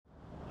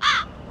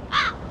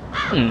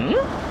远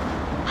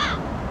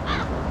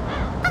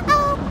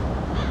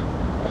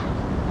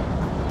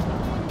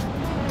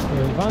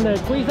方的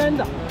龟山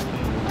岛，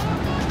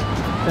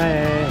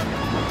在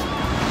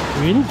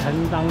云层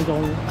当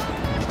中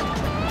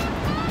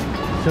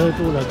遮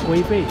住了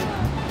龟背。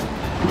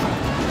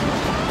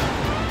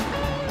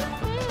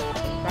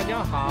大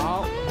家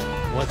好，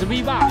我是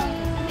V 爸。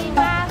V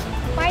妈，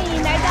欢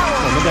迎来到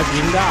我们的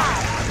频道。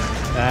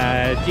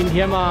今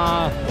天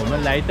嘛，我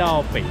们来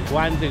到北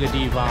关这个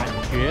地方，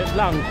觉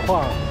浪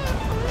况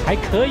还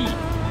可以，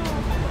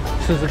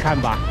试试看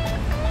吧。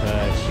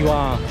希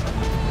望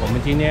我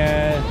们今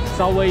天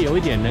稍微有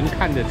一点能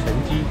看的成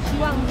绩。希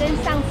望跟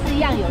上次一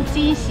样有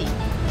惊喜，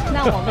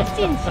让我们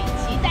敬请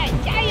期待，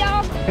加油！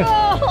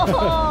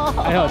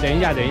哎呦，等一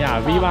下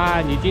，V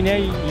妈，你今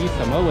天以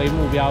什么为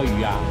目标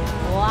鱼啊？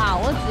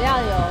我只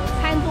要有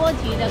餐桌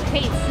级的可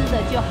以吃的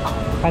就好。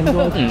餐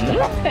桌级的。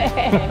对，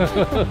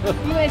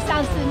因为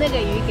上次那个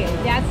鱼给人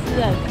家吃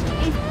了，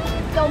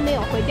都没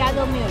有回家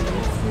都没有鱼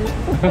吃。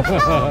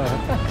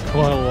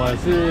我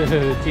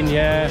是今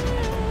天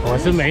我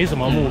是没什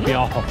么目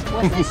标。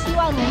我是希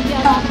望能钓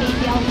到黑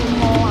鲷跟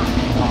摸啊。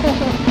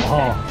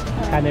哦，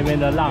看那边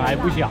的浪还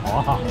不小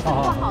啊。不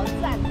好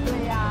站，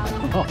对呀。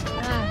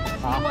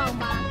希望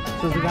吧，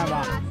试试看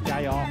吧，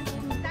加油。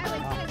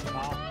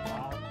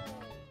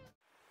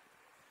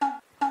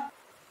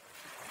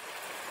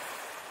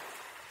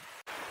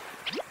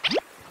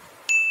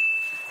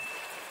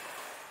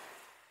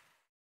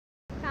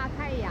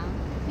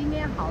今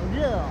天好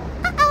热哦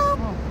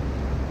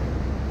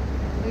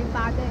！V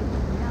爸在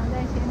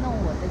先弄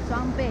我的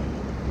装备，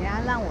等下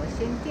让我先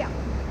钓。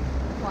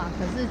哇，可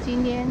是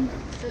今天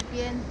这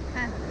边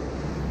看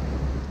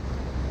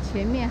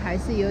前面还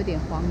是有点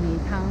黄泥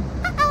汤，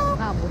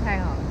怕不太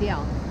好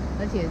钓，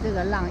而且这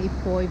个浪一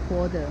波一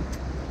波的，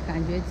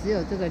感觉只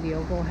有这个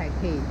流沟还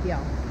可以钓，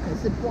可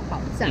是不好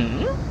站。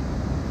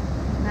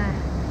哎，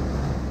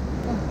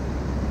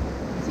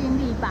尽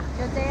力吧，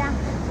就这样，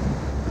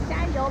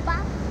加油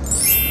吧！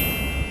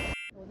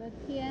我的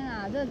天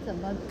啊，这怎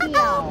么钓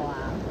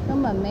啊？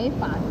根本没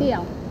法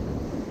钓。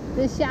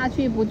这下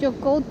去不就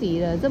沟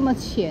底了？这么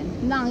浅，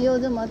浪又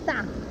这么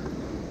大，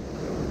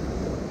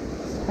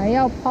还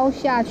要抛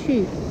下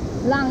去，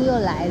浪又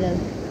来了。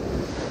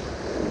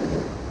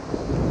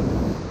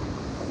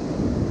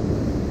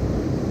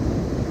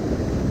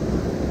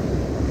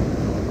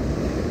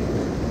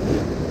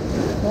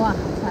哇，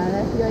惨了，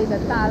又一个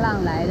大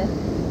浪来了。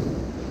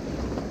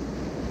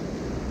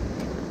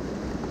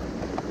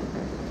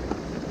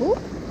哦，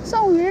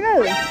中鱼了！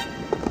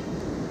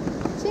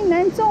竟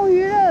然中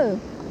鱼了！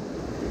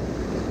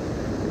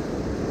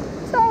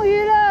中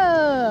鱼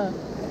了！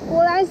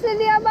果然是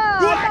猎吧，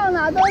到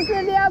哪都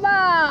是猎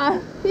吧！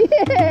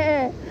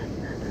耶！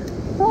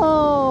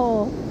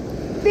哦，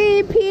第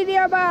一批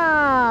猎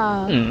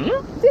吧！第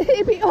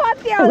一批花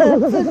掉了，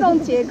自动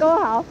解钩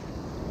好。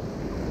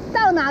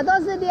到哪都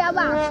是猎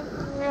吧！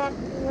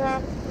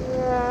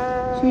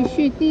继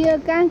续第二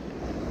竿，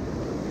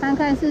看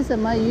看是什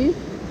么鱼。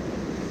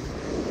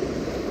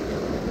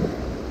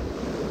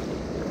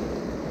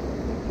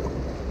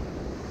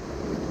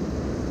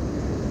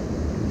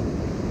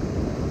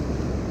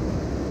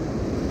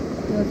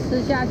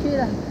吃下去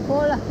了，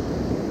脱了，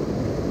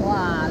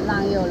哇，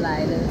浪又来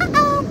了，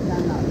浪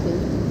老天，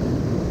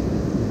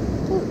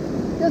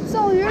又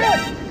中鱼了，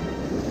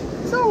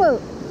中了，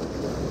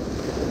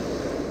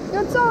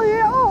又中鱼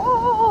了，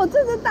哦，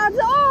这只大只，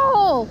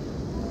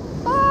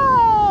哇，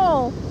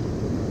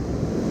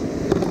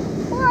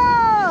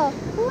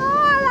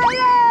来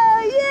了，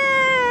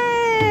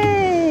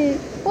耶，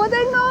我的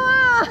钩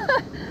啊，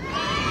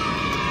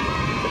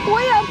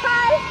我有拍。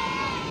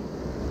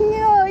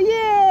哟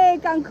耶！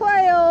赶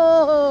快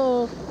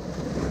哦！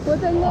我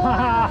的钩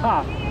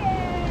啊！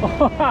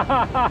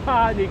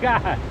你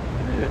看，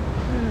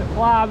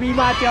哇 ，V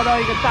妈钓到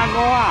一个大钩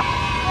啊！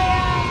对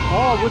呀。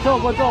哦，不错。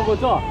对，不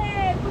错。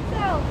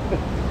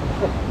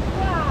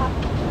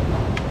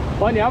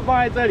哇！你要放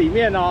在这里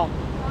面哦。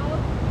好。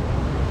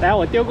来，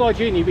我丢过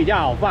去，你比较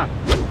好放。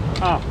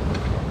啊，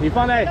你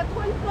放在。吞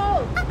钩。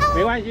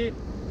没关系。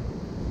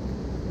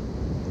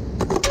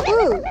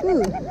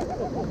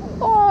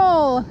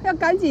哦，要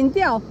赶紧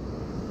钓。好。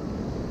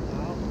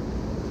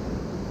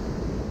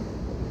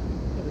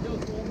我就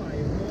说嘛，有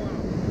钩啊。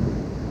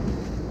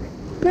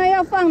那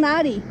要放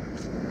哪里？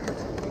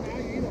拿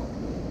鱼篓。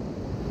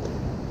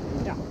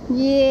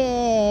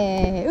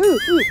耶！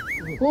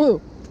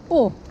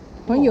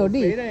很有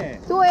力。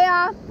对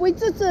啊，微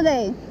滋滋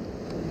嘞。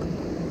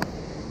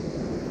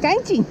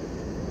赶紧！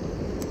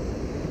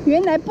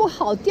原来不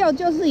好钓，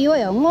就是因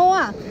为有钩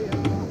啊。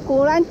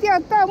果然钓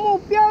到目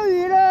标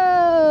鱼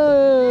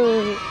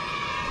了，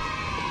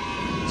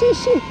继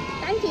续，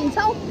赶紧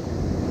冲！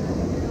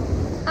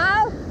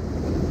好，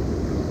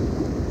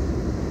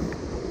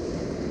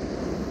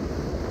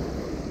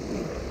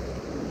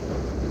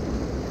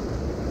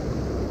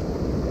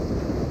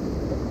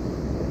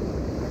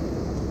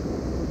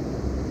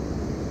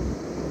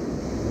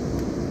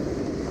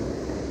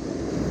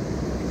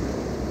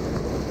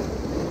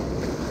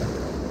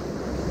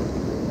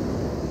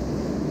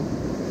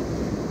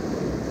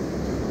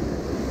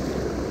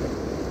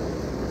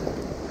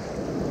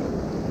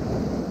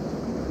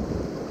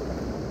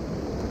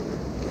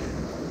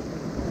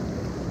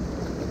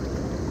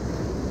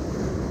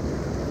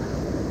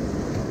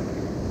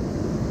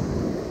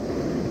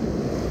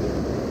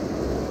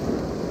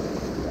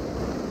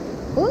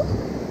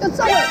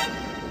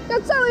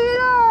中鱼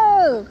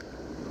了！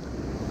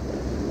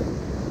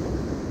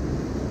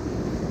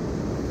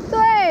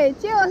对，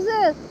结果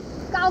是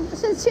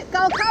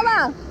高咖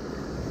吧，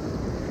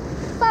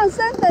放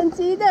生等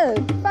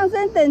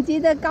级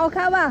的高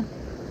咖吧，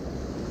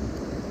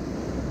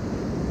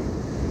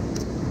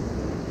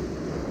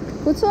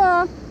不错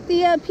哦。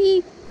第二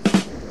批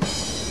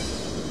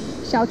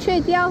小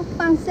雀鲷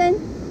放生，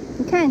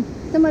你看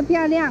这么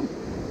漂亮，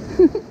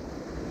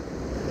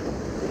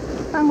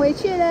放回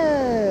去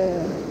了，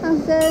放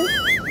生。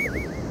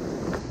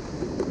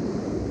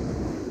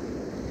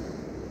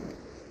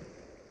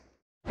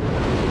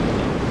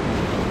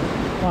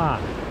哇，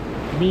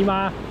咪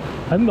妈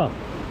很猛，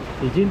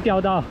已经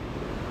钓到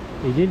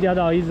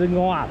一只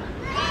蛙了。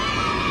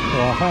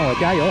换我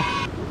加油！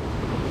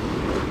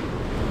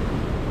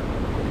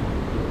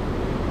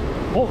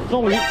哦，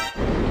终于，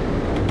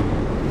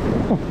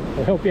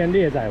我又变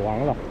猎仔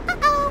王了，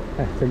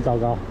哎，真糟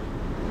糕！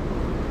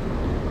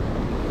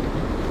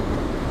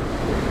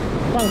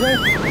放生！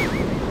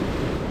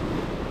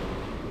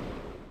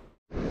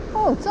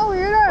哦，终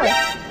于了！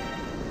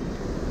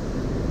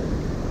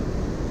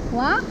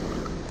哇！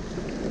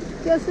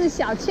又是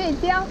小雀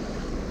鲷，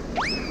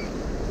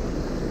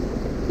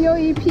又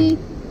一批，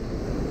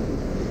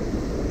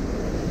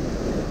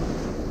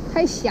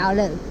太小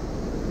了，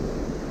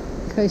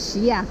可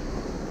惜呀！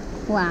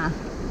哇，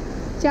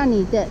叫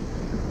你的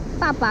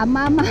爸爸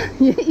妈妈、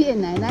爷爷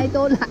奶奶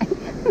都来，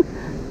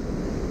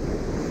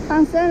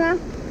放生啦，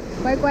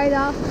乖乖的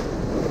哦。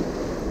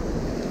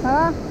好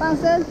了，放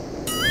生。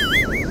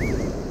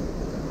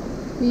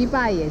V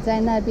爸也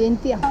在那边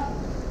钓，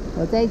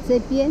我在这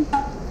边。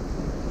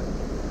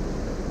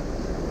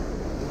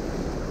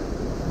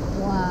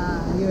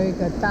哇，又一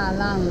个大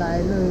浪来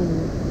了，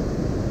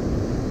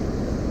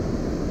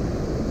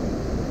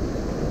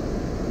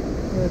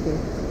有点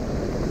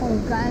碰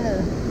干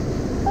了，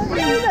碰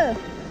晕了。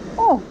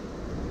哦，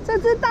这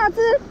只大只，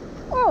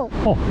哦，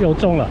又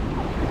中了，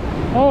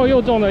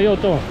又中了。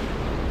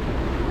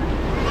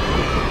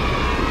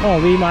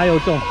V妈又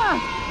中。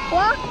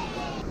哇，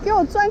给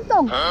我钻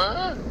洞！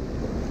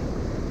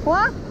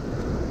哇，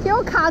给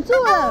我卡住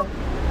了！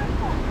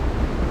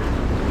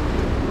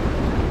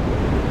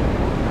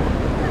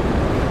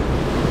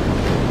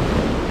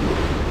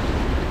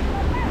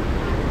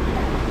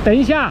等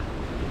一下，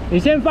你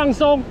先放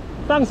松。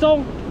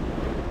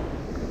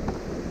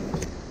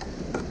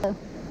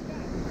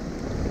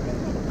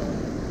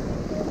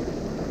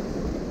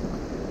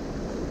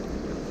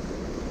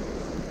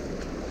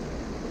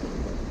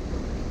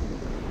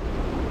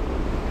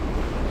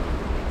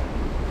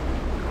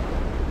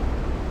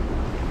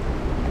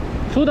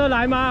出得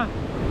来吗？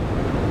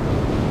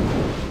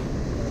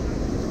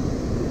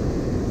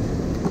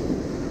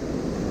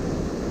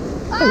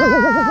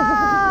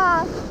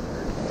啊！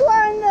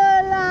断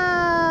了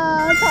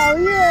啦！讨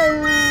厌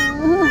啊！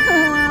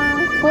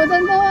我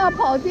的钩要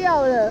跑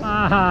掉了。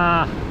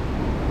啊！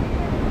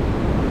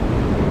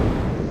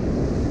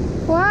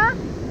哇！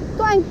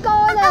断钩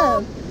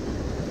了！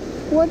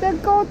我的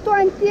钩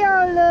断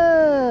掉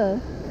了，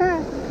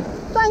看，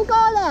断钩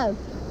了。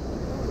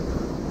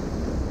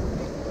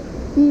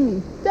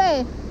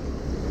对，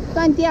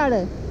断掉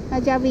了，那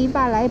叫 V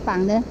爸来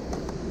绑的。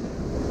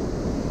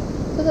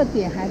这个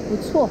点还不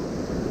错，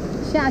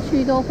下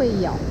去都会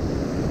咬。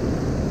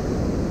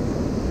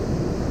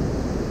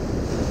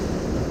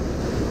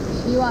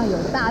希望有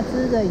大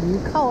只的鱼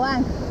靠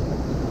岸。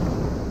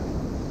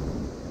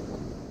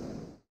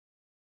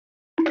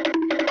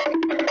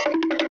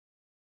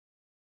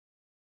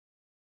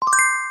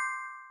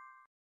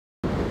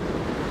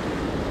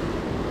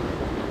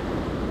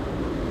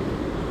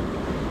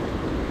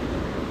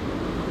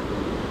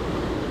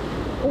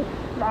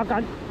拉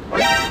杆，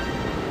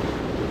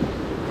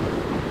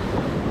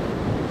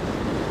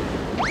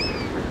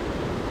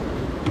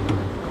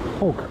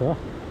后壳，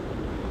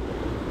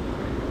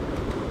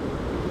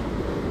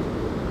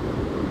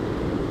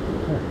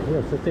又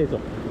是这种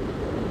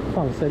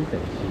放生等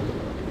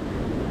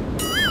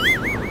级，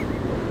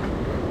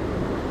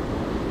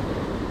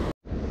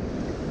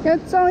又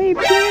中一批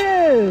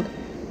了！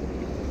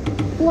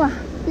哇，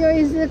又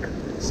一只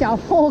小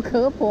后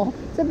壳婆，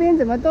这边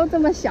怎么都这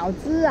么小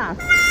只啊？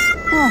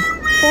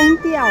疯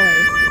掉哎！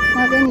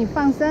要给你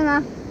放生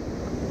啦！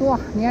哇，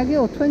你还给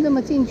我吞这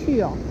么进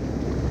去哦！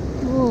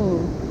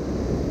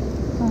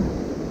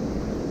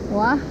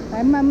哇，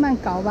来慢慢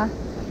搞吧。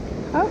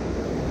好，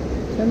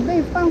准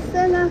备放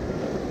生啦！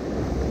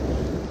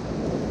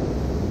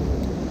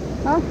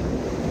好，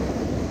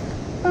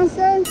放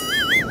生。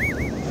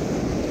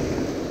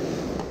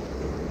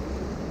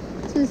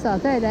至少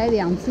再来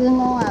2只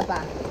蛙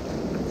吧，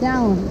这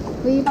样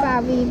V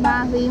爸、V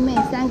妈、V 妹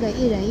3个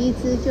1人1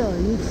只就有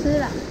鱼吃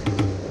了。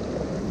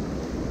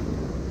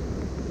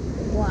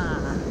哇，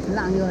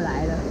浪又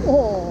来了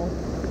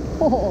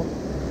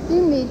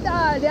！1米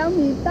大、2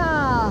米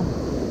大。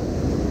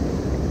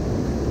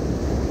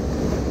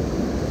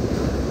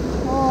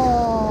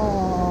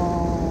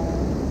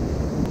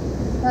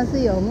要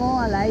是有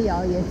蛙来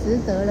咬也值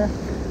得了，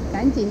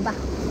赶紧吧！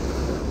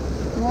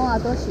蛙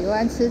都喜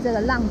欢吃这个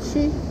浪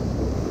区。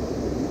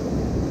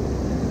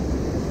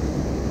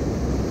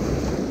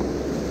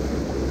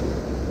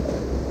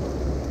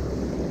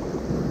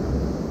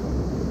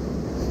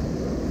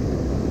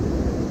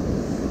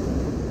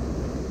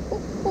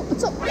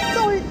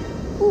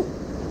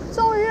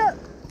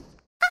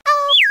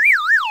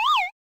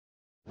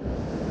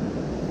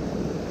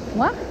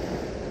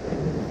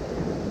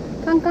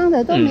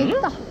的都没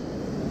到。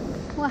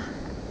哇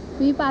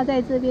 ，V 爸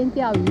在这边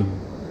钓鱼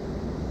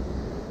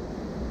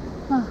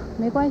啊，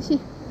没关系，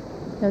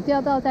有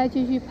钓到再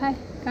继续拍。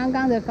刚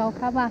刚的高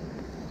卡巴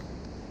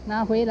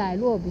拿回来，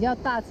如果比较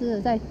大只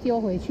的再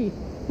丢回去，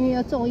因为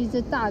要中一只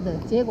大的，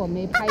结果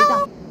没拍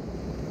到。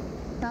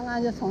刚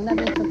刚就从那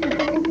边走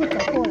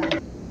过来，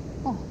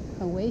哦，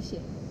很危险。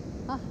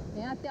好，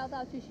等一下钓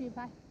到继续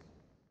拍。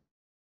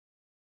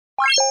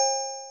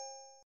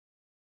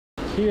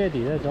7月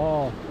底的时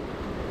候，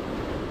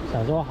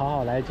想说好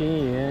好来经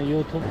营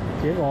YouTube，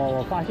 结果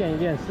我发现一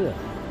件事：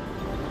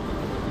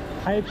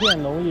拍片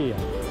容易，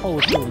后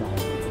事难。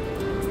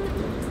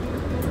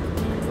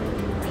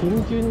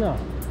平均呢，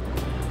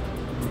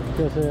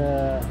就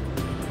是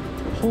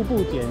初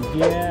步剪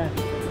接，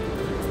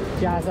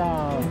加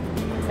上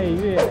配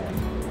乐，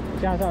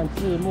加上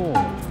字幕，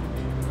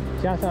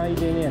加上一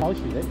点点调曲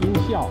的音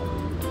效，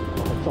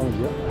终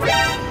于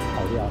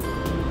跑掉了。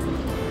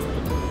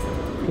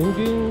平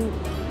均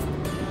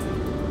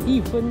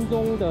1分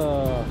钟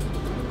的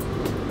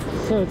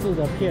设置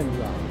的片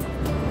子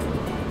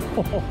啊，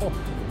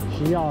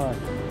需要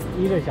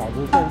1个小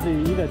时甚至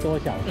于1个多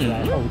小时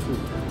来后置。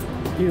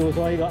例如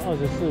说一个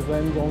24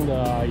分钟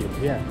的影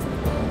片，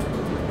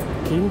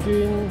平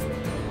均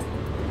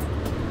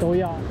都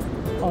要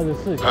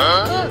24小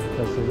时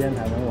的时间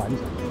才能完成，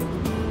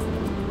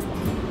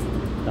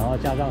然后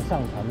加上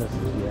上传的时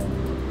间，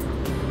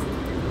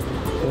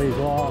所以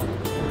说，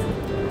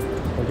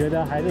我觉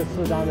得还是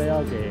适当的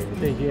要给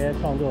这些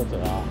创作者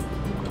啊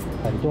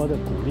很多的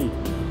鼓励。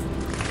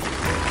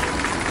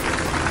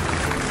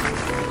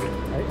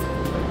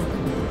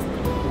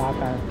拉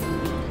杆，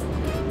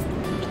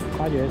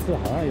发觉是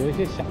好像有一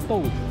些小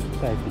豆子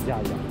在底下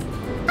养。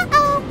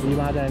V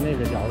妈在那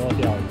个角落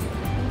钓鱼，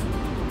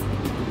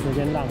那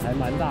边浪还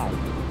蛮大的。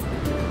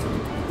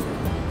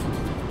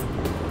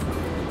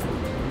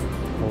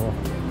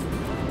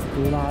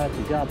V妈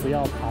比较不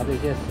要爬这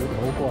些石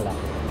头过来。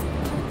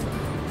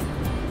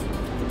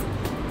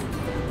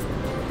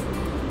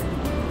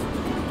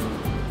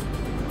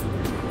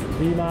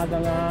V妈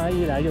刚刚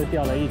一来就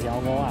钓了一条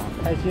钩啊，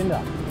开心的。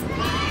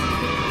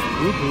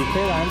鱼体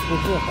虽然不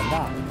是很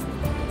大，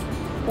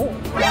哦，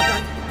拉杆，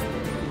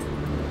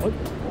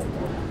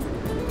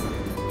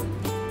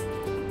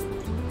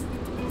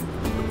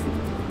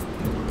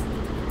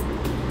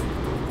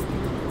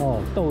哦，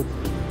豆子，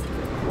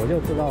我就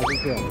知道是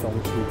这种东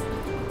西。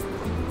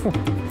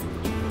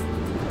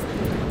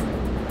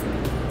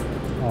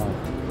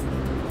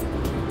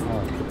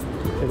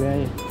这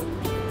边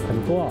很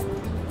多，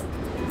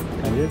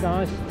感觉刚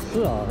刚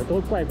吃啊都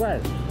怪怪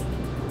的。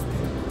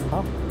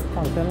好，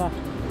放生了。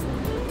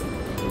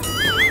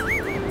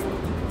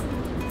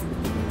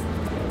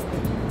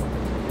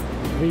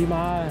V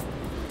妈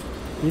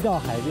一到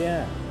海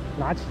边，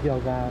拿起钓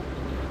竿，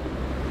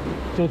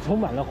就充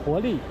满了活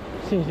力，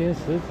信心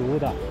十足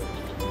的。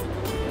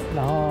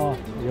然后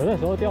有的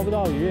时候钓不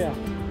到鱼，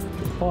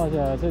或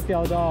者是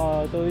钓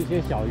到都一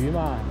些小鱼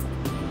嘛，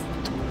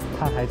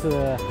他还是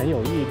很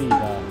有毅力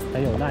的，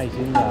很有耐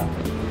心的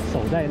守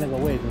在那个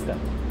位置等。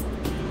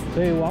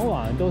所以往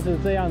往都是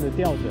这样的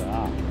钓者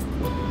啊，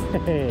嘿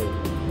嘿，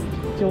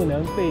就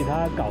能被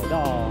他搞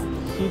到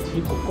稀奇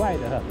古怪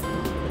的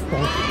东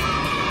西。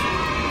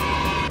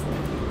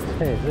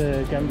这也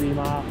是跟 V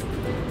妈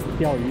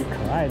钓鱼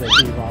可爱的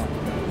地方。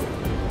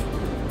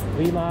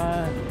V 妈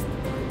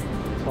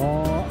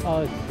从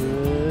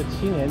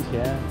27年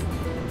前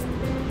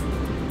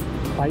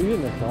怀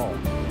孕的时候，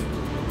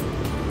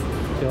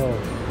就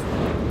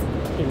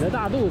挺着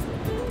大肚子，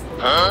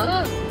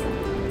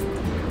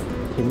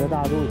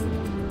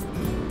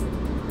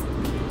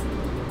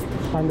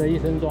穿着一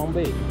身装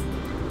备，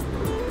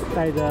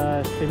带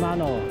着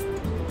Shimano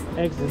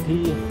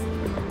XT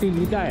第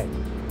1代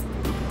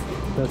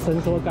的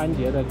伸缩干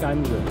节的杆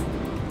子，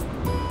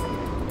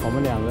我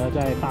们2个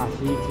在大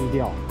溪矶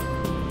钓，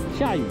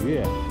下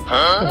雨，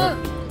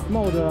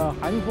冒着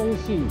寒风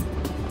细雨，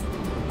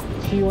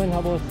气温差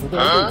不多10多度，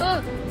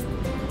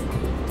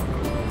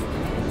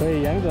所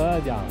以严格来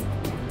讲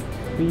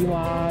 ，V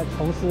妈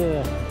从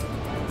事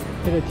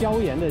这个礁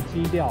岩的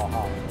矶钓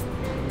哈，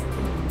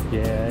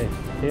也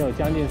有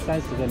将近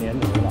30个年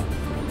头了。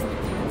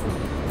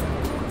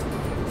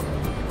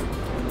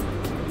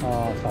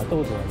小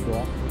豆子很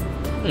多。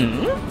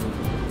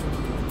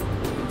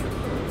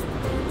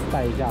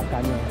带一下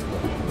竿呢。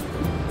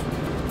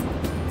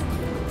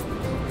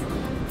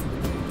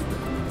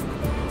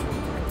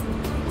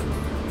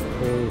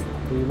所以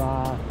V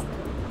妈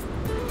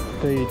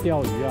对于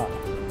钓鱼啊，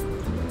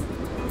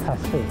她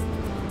是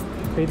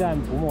非但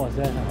不陌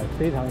生，还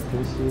非常熟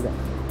悉的。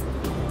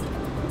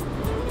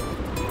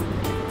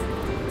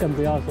更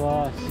不要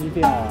说溪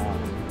钓啊、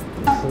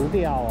池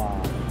钓啊、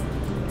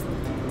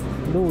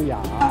路亚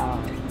啊。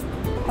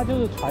他就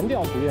是船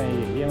钓不愿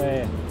意，因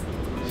为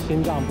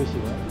心脏不行，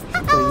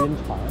会晕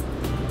船。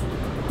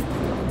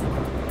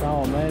那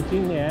我们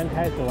今年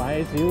开始玩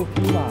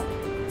SUP 嘛，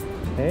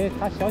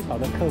他小小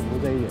的克服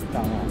这一点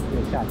障碍，又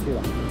下去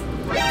了。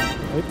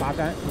拔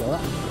竿有了，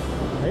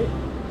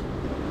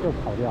又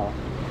跑掉了。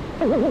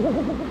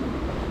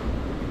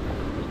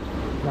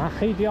拿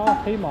黑鲷、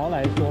黑毛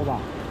来说吧，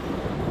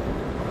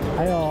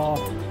还有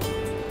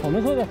我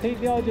们说的黑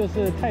鲷就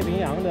是太平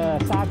洋的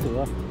沙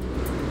蛤，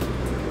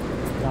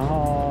然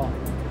后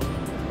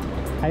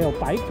还有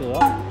白蛤、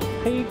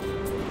黑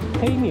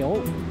牛，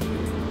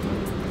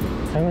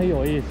很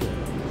有意思。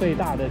最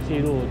大的记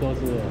录都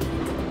是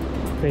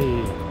被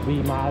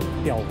V 妈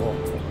钓过，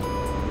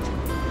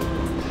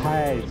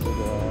太值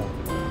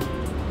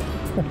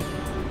得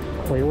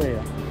回味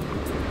了。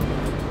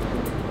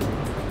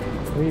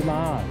V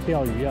妈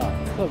钓鱼啊，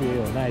特别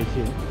有耐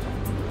心，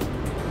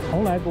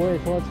从来不会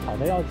说吵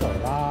着要走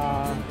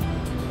啦，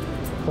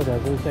或者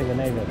是这个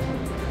那个的。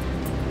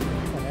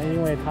可能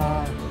因为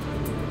他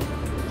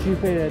具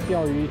备了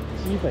钓鱼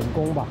基本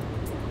功吧，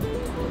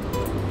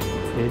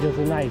也就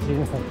是耐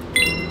心。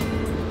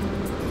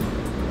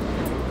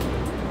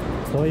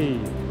所以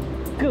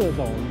各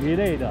种鱼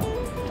类的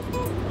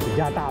比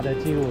较大的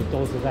记录都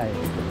是在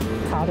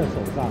他的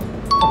手上。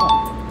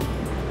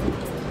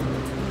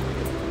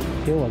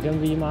其实我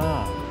跟 V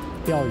妈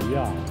钓鱼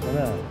啊，真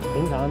的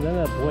平常真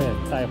的不会很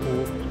在乎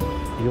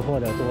鱼获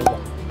的多寡，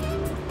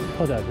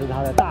或者是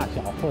它的大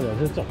小，或者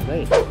是种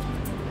类。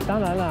当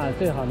然啦，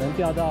最好能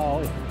钓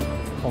到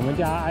我们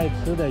家爱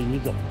吃的鱼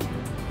种，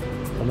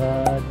什么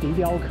笛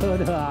鲷科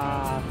的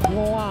啊、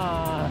蚵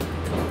啊、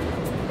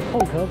后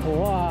壳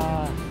婆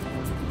啊，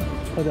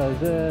或者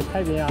是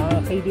太平洋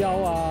黑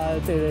鲷啊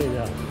这类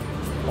的，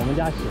我们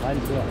家喜欢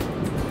吃。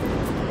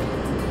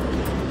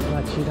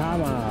那其他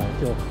嘛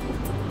就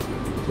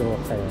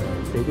很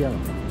随便了，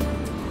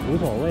无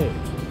所谓，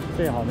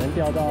最好能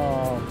钓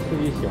到自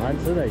己喜欢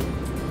吃的鱼。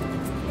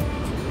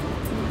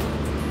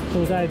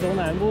住在中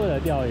南部的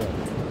钓友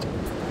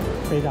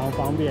非常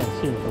方便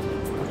幸福，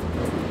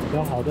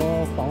有好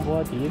多防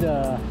波堤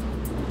的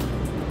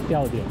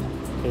钓点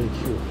可以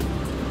去。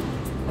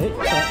哎，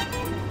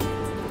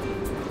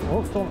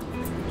哦，中了！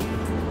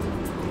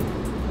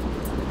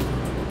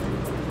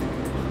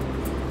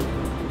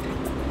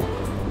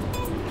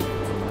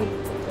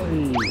哎。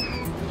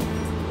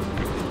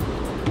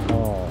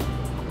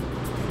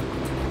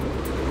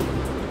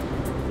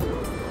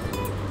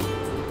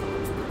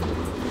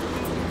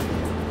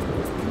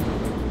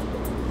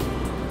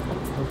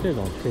这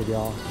种雀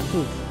鲷是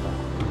指的，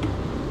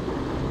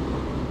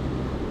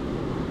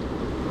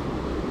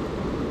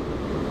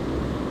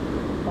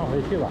放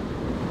回去吧。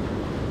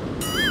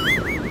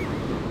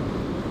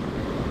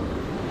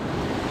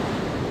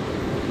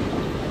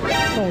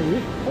中鱼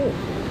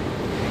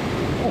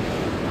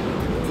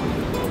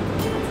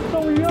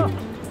中鱼了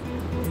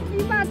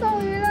！V 爸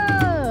中鱼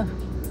了！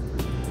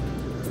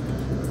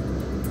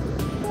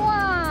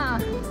哇，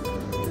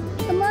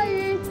什么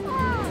鱼？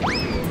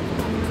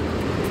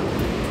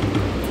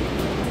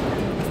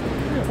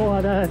我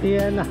的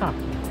天哪！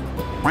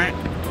哇，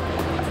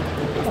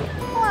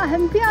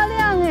很漂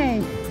亮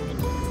哎，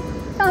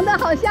长得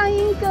好像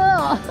莺歌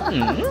哦。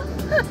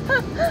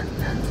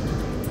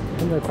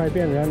真的快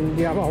变成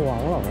猎豹王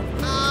了。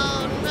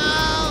Oh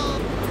no！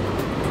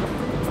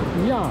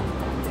 一样，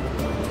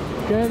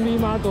跟 V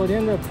妈昨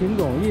天的品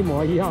种一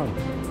模一样。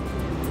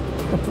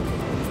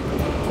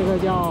这个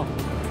叫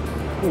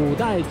五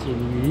代锦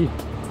鱼。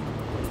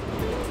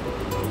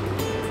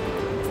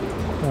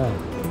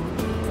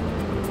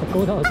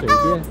勾到水边，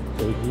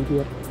水皮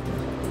边，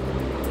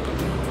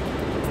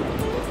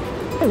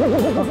放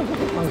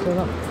生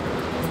了，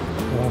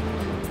好，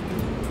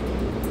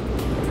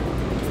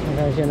看看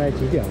现在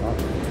几点了？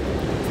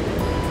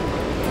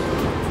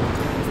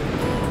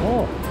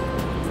哦，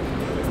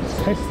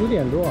才10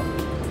点多，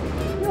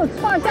又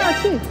插下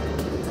去，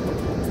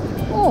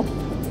哦，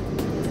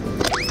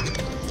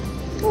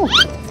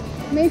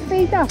没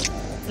飞到，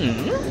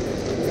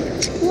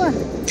哇，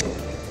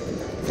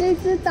这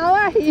只岛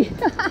蛙鱼，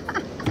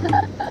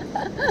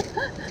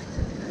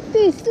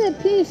第4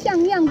批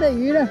像样的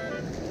鱼了，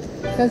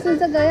可是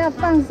这个要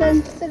放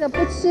生，这个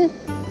不吃。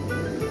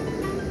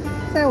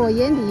在我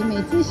眼里，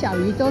每只小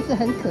鱼都是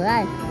很可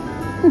爱。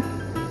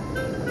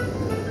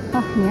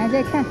好，你还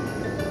在看？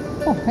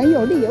哦，很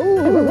有力哦！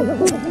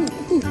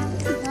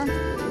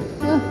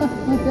不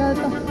要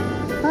动！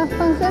好，放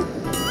生，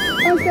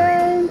放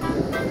生，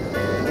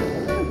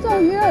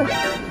中鱼了！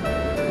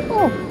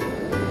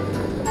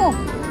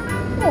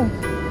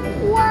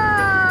哇，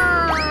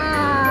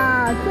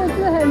这只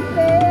很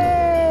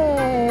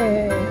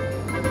肥！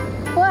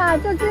哇，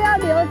这只要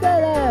留着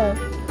了。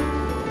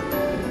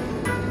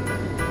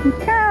你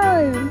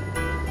看，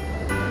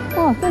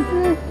哦，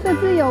这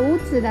只有5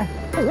指的，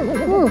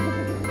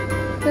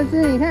这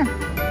只你看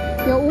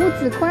有5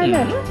指宽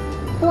的，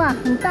哇，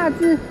很大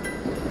只。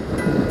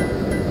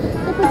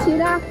对不起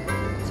啦，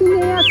今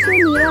天要吃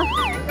你了，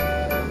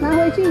拿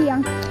回去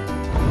养。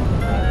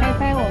来拍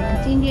拍我们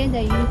今天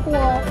的渔获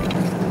哦。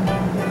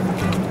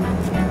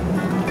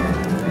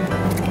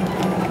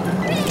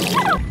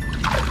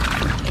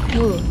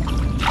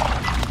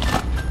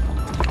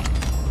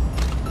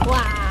哇，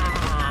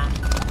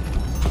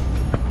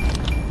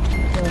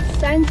有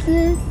3只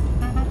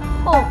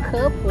后壳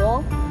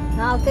婆，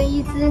然后跟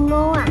1只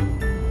蚵啊，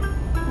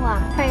哇，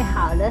太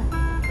好了，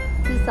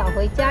这少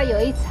回家有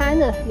一餐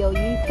了，有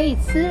鱼可以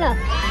吃了。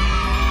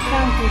这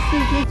样子4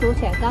只煮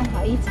起来刚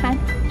好一餐。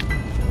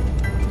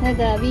那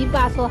个 V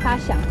爸说他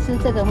想吃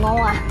这个猫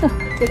啊，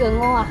这个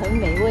猫啊很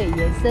美味，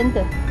野生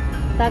的，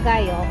大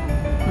概有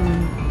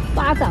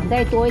巴掌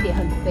再多一点，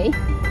很肥。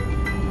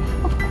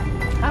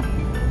好，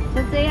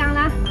就这样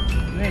啦。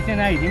因为现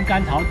在已经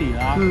干草底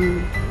了。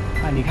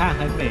啊，你看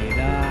很美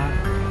的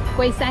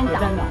龟山岛。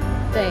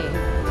对。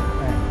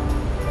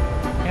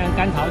现在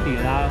干草底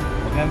了，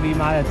我跟 V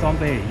妈的装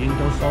备已经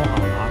都收好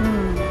了。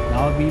然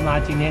后 V 妈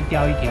今天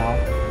钓一条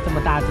这么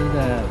大只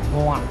的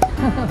摸啊，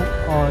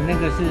哦，那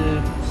个是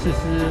丝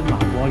马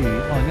国鱼，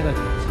哦，那个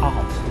超好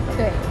吃的。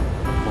对，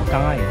我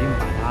刚刚已经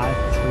把它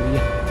处理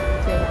好，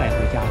带回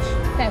家吃。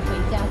带回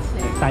家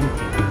吃。3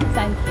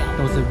条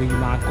都是 V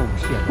妈贡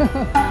献，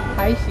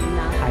还行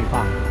啊。太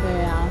棒了。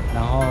对啊。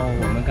然后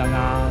我们刚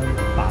刚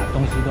把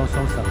东西都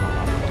收拾好了，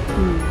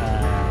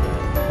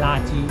垃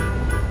圾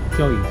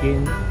就已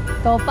经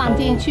都放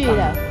进去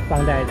了，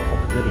放在桶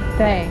子里。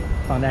对，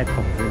放在桶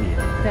子里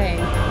了。对。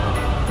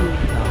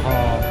然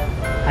后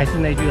还是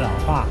那句老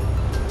话，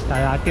大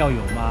家钓友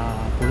嘛，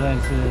不论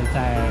是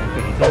在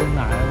北中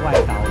南、外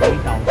岛、离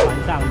岛、船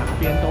上哪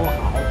边都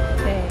好，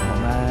对，我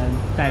们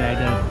带来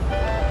的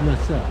垃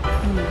圾，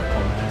我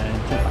们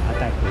就把它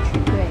带回去。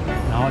对，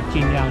然后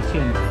尽量现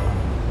场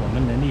我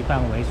们能力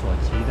范围所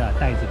及的，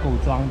袋子够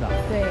装的，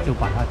对，就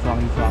把它装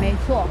一装，没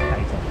错，带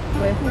走，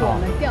维护我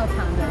们钓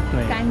场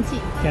的干净。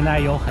现在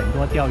有很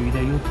多钓鱼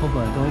的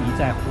YouTuber 都一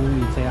再呼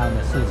吁这样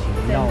的事情，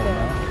要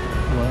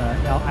我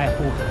要爱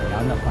护海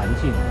洋的环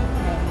境，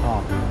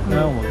因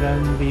为我跟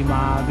V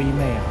妈、V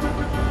妹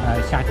啊，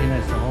夏天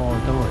的时候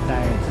都有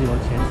在自由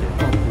潜水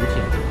做浮潜。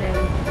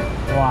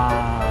哇，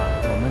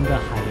我们的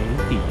海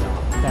底啊，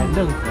在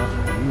任何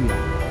海域啊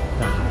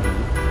的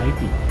海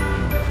底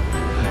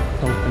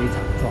都非常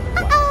壮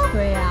观。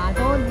对啊，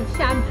都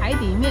下海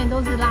里面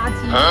都是垃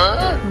圾。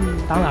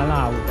当然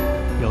啦，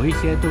有一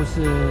些都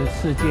是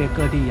世界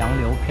各地洋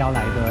流飘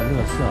来的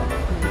垃圾。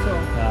没错。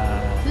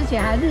之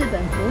前还日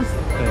本腐死。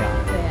对啊。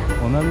对啊。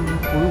我们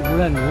无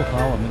论如何，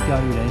我们钓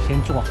鱼人先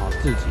做好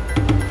自己，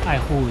爱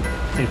护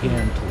这片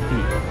土地，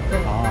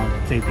然后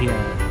这片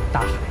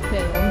大海。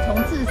对，我们从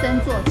自身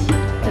做起，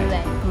对不对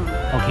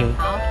？OK。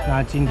好，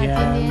那今天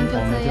就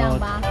这样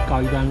吧，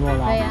告一段落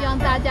啦。对，希望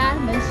大家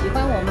能喜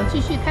欢我们，继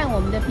续看我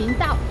们的频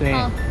道。对，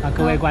那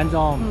各位观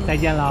众再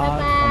见喽，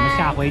我们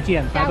下回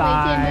见，拜拜。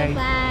拜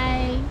拜。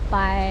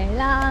白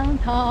浪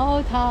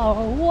滔滔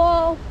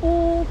我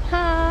不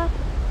怕，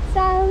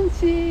扬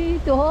起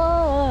舵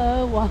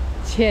儿往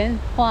前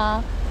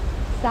划，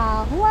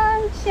撒网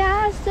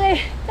下水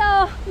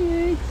到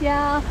鱼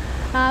家，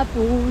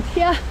不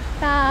跳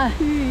大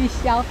鱼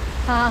小，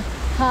哈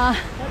哈。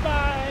拜拜，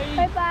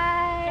拜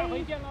拜，下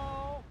回见喽。